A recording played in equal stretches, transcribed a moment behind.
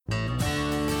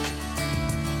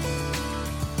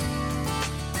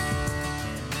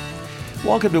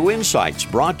Welcome to Insights,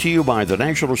 brought to you by the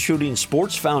National Shooting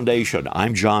Sports Foundation.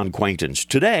 I'm John Quaintance.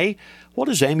 Today, what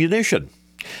is ammunition?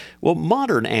 Well,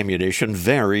 modern ammunition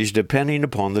varies depending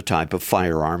upon the type of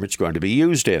firearm it's going to be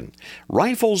used in.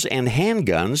 Rifles and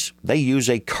handguns, they use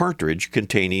a cartridge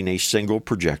containing a single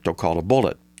projectile called a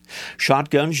bullet.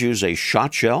 Shotguns use a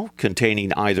shot shell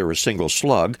containing either a single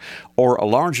slug or a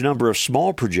large number of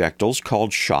small projectiles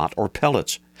called shot or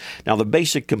pellets. Now, the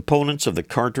basic components of the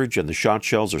cartridge and the shot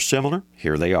shells are similar.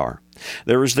 Here they are.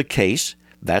 There is the case.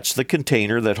 That's the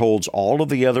container that holds all of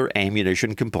the other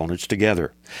ammunition components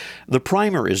together. The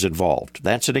primer is involved.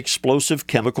 That's an explosive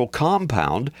chemical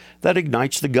compound that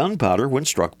ignites the gunpowder when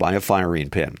struck by a firing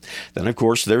pin. Then, of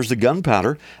course, there's the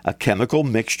gunpowder, a chemical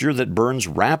mixture that burns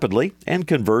rapidly and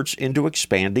converts into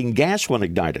expanding gas when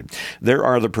ignited. There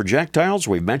are the projectiles.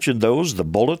 We've mentioned those, the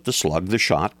bullet, the slug, the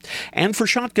shot. And for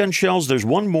shotgun shells, there's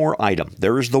one more item.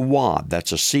 There is the wad.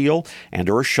 That's a seal and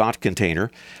or a shot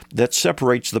container that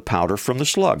separates the powder from the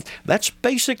slug. That's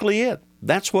basically it.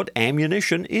 That's what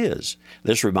ammunition is.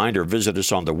 This reminder, visit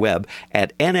us on the web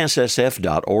at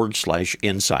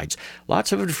nssf.org/insights.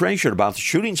 Lots of information about the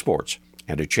shooting sports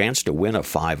and a chance to win a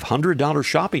 $500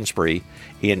 shopping spree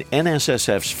in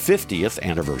NSSF's 50th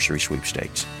anniversary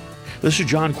sweepstakes. This is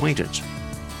John Quaintance.